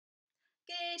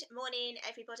Good morning,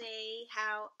 everybody.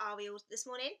 How are we all this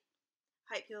morning?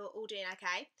 Hope you're all doing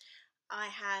okay. I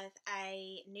have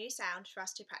a new sound for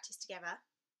us to practice together.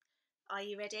 Are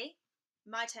you ready?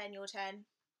 My turn, your turn.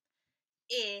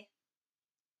 Ear,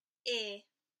 ear,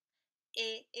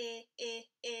 ear, ear, ear,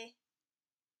 ear,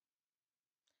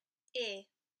 ear,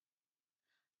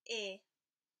 ear.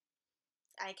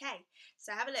 Okay,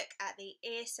 so have a look at the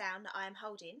ear sound that I am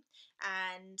holding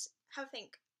and have a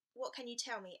think, what can you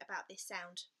tell me about this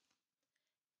sound?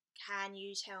 Can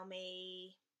you tell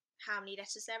me how many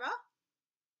letters there are?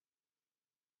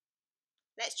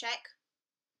 Let's check.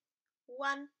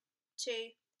 1, 2,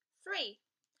 3.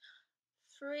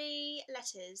 3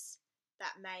 letters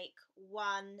that make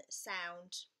one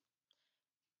sound.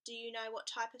 Do you know what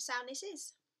type of sound this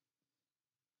is?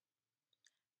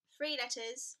 3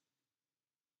 letters,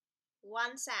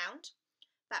 1 sound.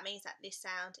 That means that this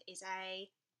sound is a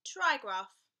trigraph.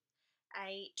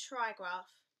 A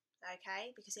trigraph,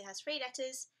 okay, because it has 3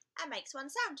 letters and makes 1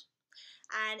 sound.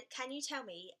 And can you tell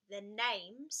me the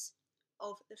names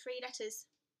of the 3 letters?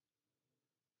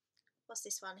 What's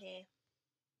this one here?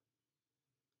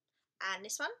 And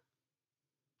this one?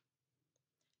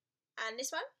 And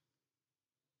this one?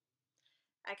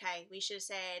 Okay, we should have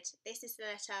said this is the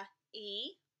letter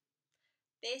E,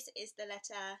 this is the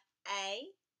letter A,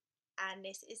 and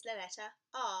this is the letter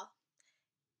R.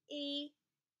 E,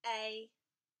 A,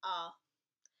 R.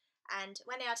 And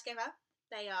when they are together,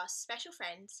 they are special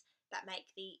friends that make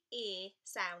the ear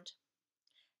sound.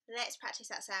 Let's practice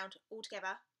that sound all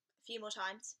together a few more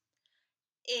times.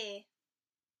 Ear,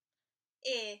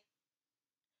 ear,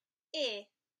 ear.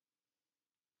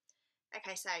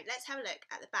 Okay, so let's have a look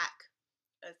at the back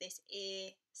of this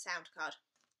ear sound card.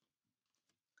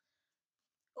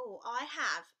 Oh, I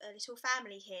have a little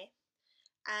family here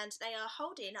and they are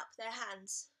holding up their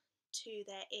hands to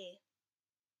their ear.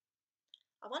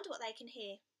 I wonder what they can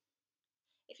hear.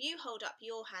 If you hold up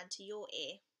your hand to your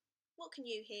ear, what can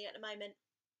you hear at the moment?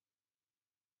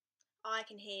 I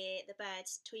can hear the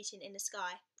birds tweeting in the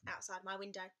sky outside my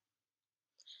window.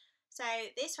 So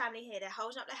this family here, they're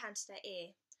holding up their hand to their ear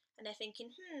and they're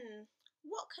thinking,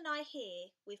 what can I hear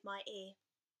with my ear?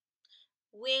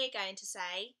 We're going to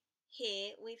say,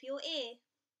 hear with your ear.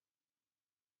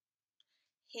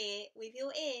 Hear with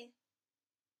your ear.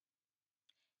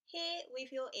 Hear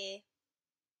with your ear.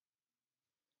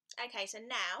 Okay, so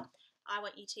now I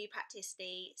want you to practice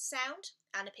the sound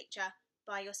and a picture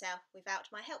by yourself without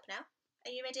my help now.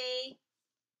 Are you ready?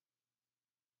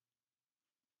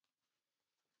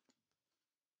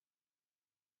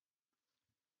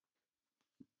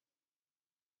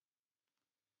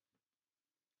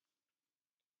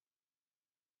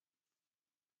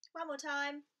 One more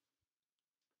time.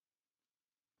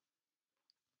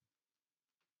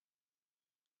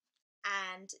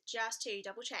 And just to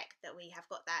double check that we have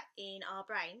got that in our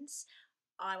brains,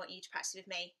 I want you to practice with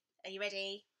me. Are you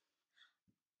ready?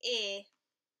 Ear.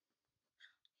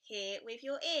 Hear with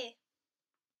your ear.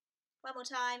 One more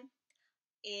time.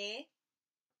 Ear.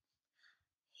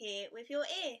 Hear with your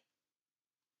ear.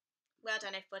 Well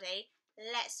done, everybody.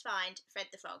 Let's find Fred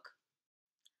the Frog.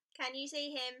 Can you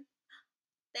see him?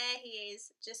 There he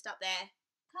is, just up there.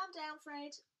 Calm down,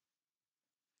 Fred.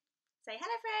 Say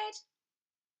hello, Fred.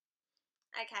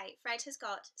 Okay, Fred has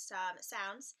got some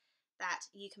sounds that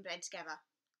you can blend together.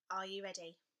 Are you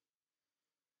ready?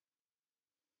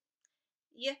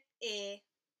 Y, ear.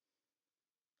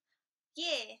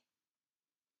 Yeah.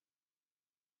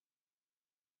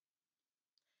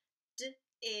 D,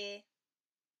 ear.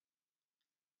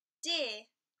 Deer.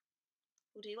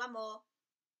 We'll do one more.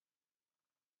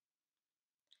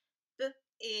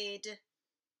 B-eared.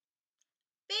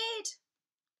 Beard.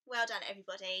 Well done,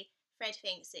 everybody. Fred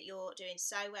thinks that you're doing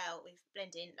so well with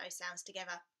blending those sounds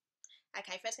together.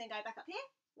 Okay, Fred's going to go back up here.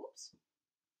 Whoops.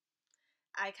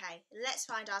 Okay, let's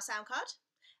find our sound card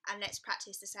and let's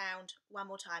practice the sound one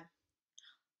more time.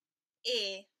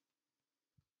 Ear.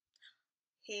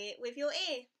 Hear with your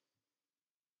ear.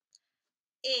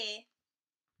 Ear.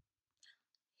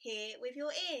 Hear with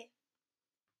your ear.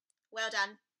 Well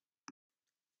done.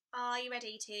 Are you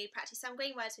ready to practice some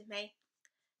green words with me?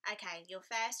 Okay, your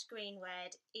first green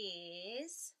word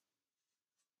is...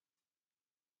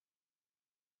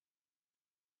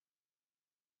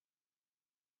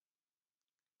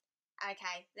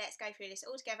 Okay, let's go through this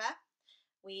all together.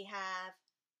 We have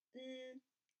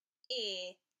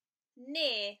ear,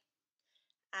 near,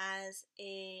 as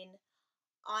in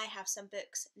I have some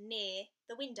books near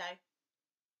the window.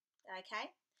 Okay,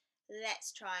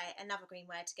 let's try another green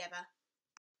word together.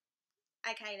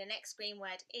 Okay, the next green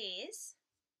word is...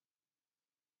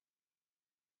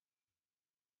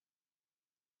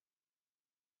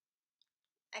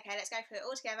 Okay, let's go through it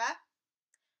all together.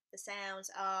 The sounds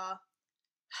are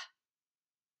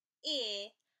ear,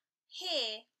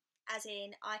 hear, as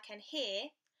in I can hear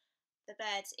the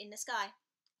birds in the sky.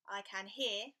 I can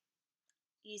hear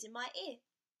using my ear.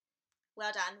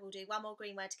 Well done. We'll do one more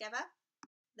green word together.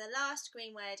 The last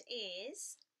green word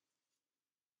is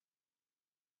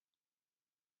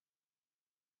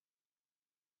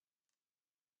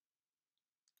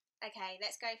okay,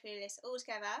 let's go through this all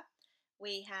together.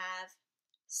 We have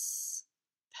s,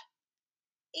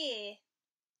 p, ear,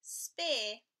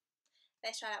 spear.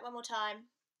 Let's try that one more time.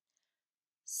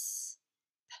 S,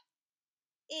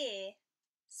 p, ear,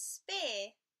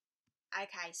 spear.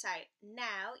 Okay, so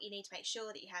now you need to make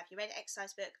sure that you have your red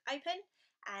exercise book open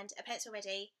and a pencil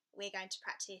ready. We're going to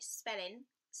practice spelling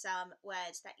some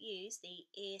words that use the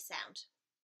ear sound.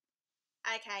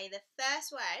 Okay, the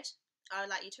first word I would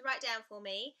like you to write down for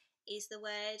me is the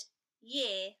word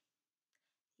year.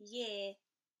 Year,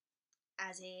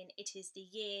 as in it is the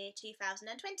year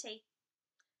 2020.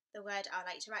 The word I'd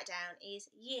like you to write down is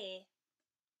year.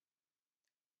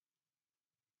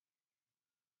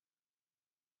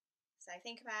 So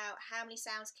think about how many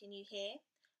sounds can you hear,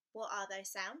 what are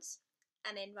those sounds,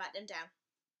 and then write them down.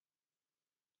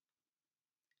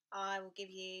 I will give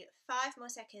you 5 more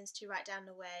seconds to write down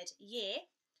the word year.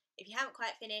 If you haven't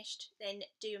quite finished, then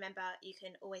do remember you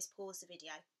can always pause the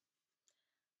video.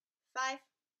 5,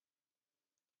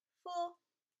 4,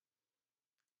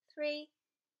 3,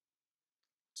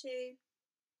 2,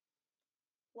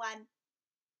 1,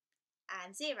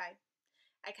 and 0.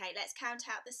 Okay, let's count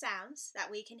out the sounds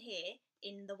that we can hear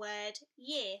in the word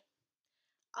year.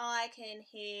 I can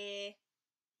hear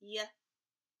y,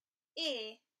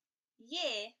 ear,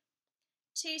 year.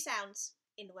 2 sounds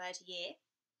in the word year.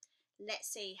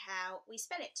 Let's see how we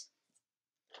spell it.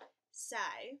 So,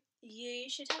 you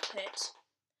should have put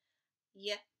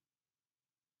y,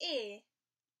 ear,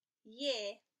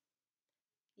 year,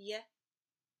 y,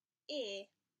 ear,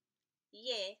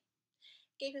 year.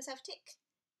 Give yourself a tick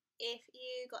if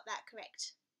you got that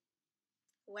correct.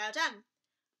 Well done.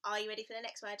 Are you ready for the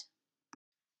next word?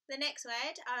 The next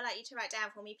word I'd like you to write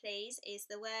down for me, please, is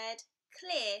the word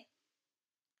clear.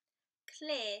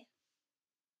 Clear.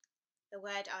 The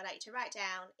word I'd like you to write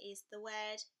down is the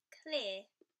word clear.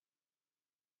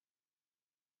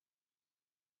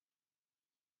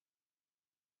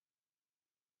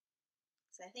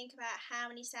 So think about how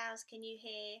many sounds can you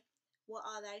hear? What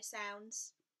are those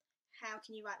sounds? How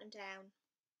can you write them down?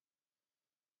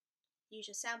 Use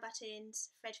your sound buttons,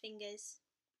 thread fingers.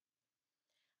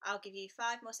 I'll give you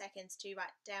 5 more seconds to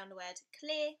write down the word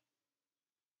clear.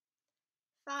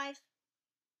 5,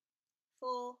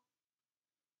 4,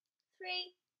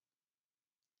 3,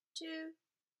 2,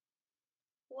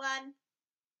 1,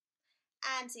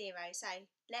 and 0. So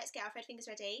let's get our thread fingers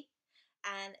ready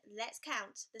and let's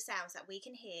count the sounds that we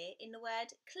can hear in the word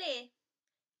clear.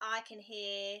 I can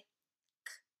hear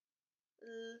k,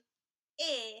 l,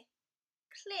 ear,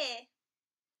 clear.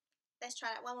 Let's try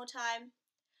that one more time.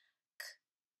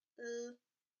 K, l,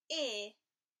 ear,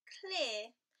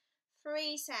 clear.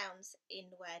 3 sounds in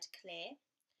the word clear.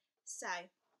 So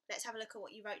let's have a look at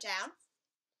what you wrote down.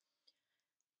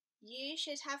 You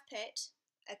should have put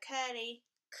a curly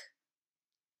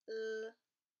k, l,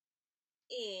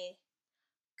 ear,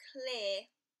 clear,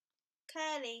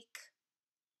 curly k,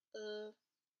 l,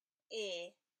 ear,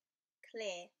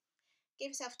 clear. Give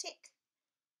yourself a tick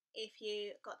if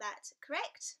you got that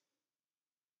correct.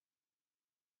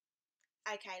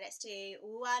 Okay, let's do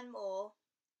one more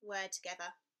word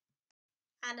together.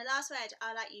 And the last word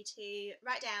I'd like you to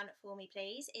write down for me,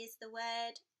 please, is the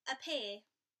word appear.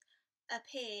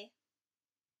 Appear.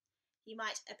 You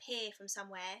might appear from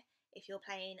somewhere if you're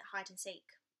playing hide and seek.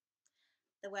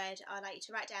 The word I'd like you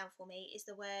to write down for me is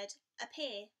the word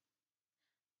appear.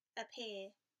 Appear.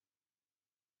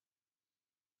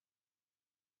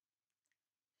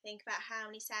 Think about how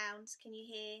many sounds can you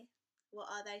hear? What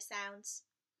are those sounds?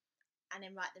 And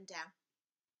then write them down.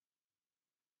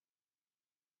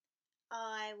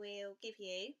 I will give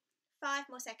you 5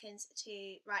 more seconds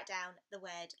to write down the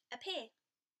word appear.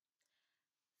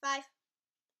 5,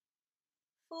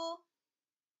 4,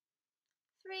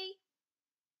 3,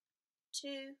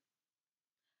 2,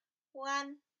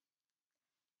 1,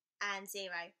 and 0.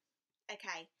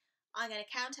 Okay, I'm going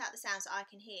to count out the sounds that I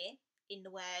can hear in the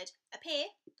word appear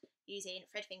using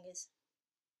thread fingers.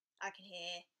 I can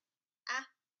hear a,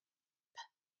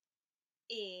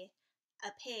 p, ear,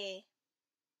 appear,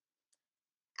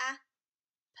 a,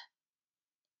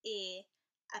 p, ear,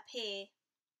 appear.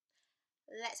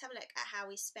 Let's have a look at how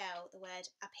we spell the word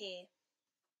appear.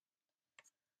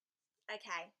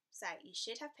 Okay, so you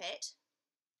should have put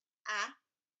a,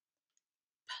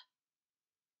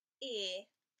 ear,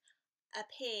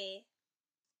 appear,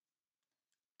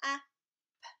 up,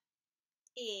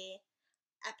 ear,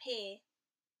 appear.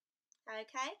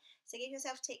 Okay, so give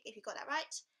yourself a tick if you got that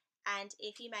right, and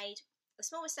if you made a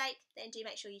small mistake, then do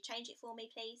make sure you change it for me,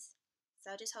 please.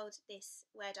 So I'll just hold this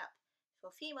word up for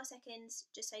a few more seconds,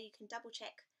 just so you can double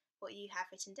check what you have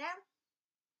written down.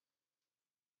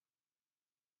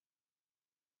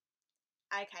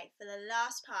 Okay, for the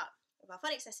last part of our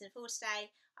phonics lesson for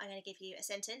today, I'm going to give you a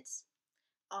sentence.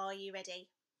 Are you ready?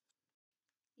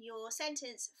 Your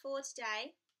sentence for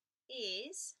today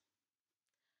is: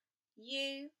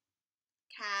 you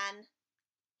can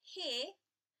hear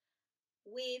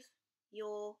with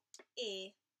your ear.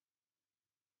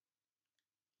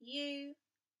 You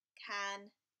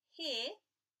can hear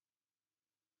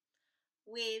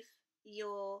with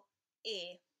your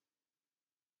ear.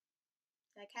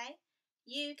 Okay?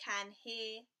 You can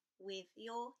hear with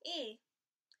your ear.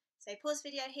 So pause the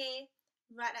video here,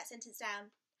 write that sentence down,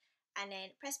 and then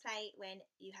press play when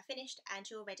you have finished and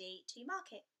you're ready to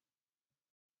mark it.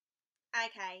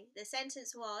 Okay, the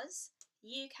sentence was: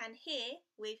 you can hear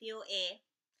with your ear.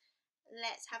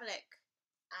 Let's have a look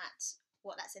at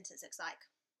what that sentence looks like.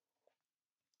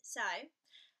 So,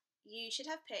 you should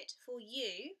have put for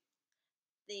you,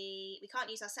 we can't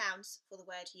use our sounds for the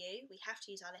word you, we have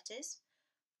to use our letters.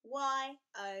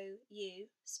 Y-O-U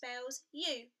spells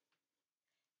you.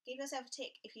 Give yourself a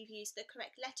tick if you've used the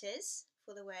correct letters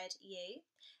for the word you,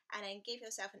 and then give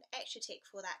yourself an extra tick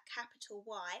for that capital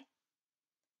Y,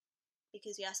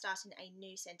 because we are starting a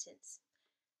new sentence.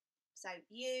 So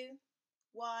you,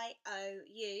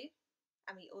 Y-O-U,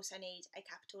 and we also need a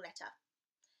capital letter.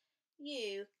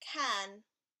 You can,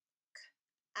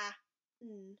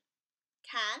 k-a-n,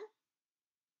 can.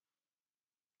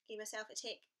 Give yourself a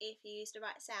tick if you use the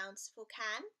right sounds for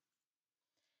can.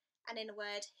 And in the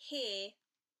word hear,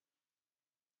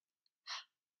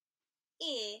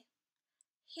 ear,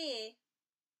 hear.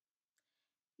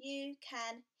 You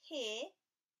can hear.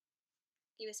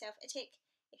 Give yourself a tick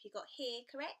if you got hear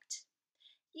correct.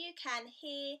 You can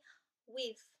hear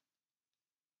with,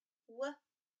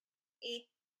 w-i,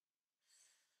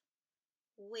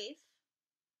 with.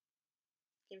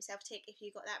 Give yourself a tick if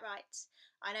you got that right.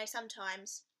 I know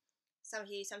sometimes, some of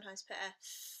you sometimes put a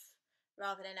f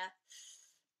rather than a f,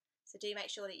 so do make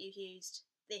sure that you've used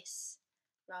this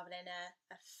rather than a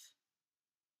f.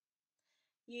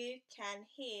 You can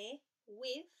hear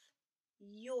with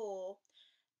your.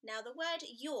 Now the word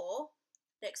your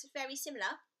looks very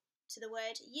similar to the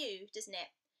word you, doesn't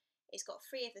it? It's got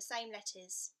three of the same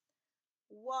letters.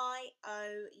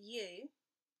 Y-O-U.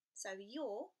 So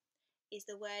your is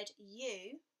the word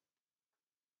you,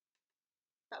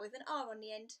 but with an R on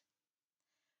the end.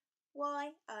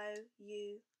 Y-O-U-R.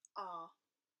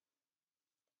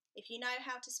 If you know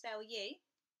how to spell you,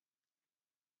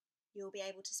 you'll be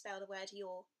able to spell the word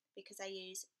your, because they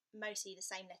use mostly the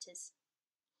same letters.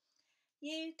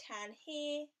 You can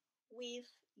hear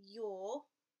with your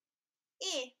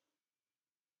ear.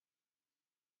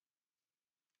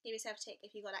 Give yourself a tick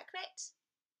if you got that correct.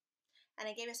 And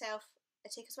then give yourself a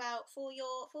tick as well for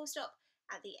your full stop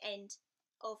at the end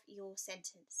of your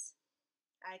sentence.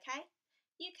 Okay?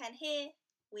 You can hear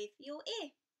with your ear.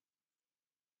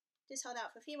 Just hold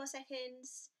out for a few more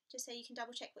seconds, just so you can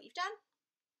double check what you've done.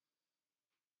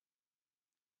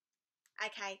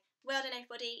 Okay, well done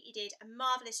everybody, you did a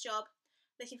marvellous job.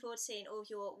 Looking forward to seeing all of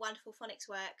your wonderful phonics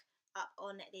work up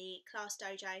on the class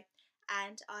dojo,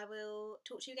 and I will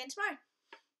talk to you again tomorrow.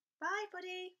 Bye,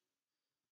 buddy.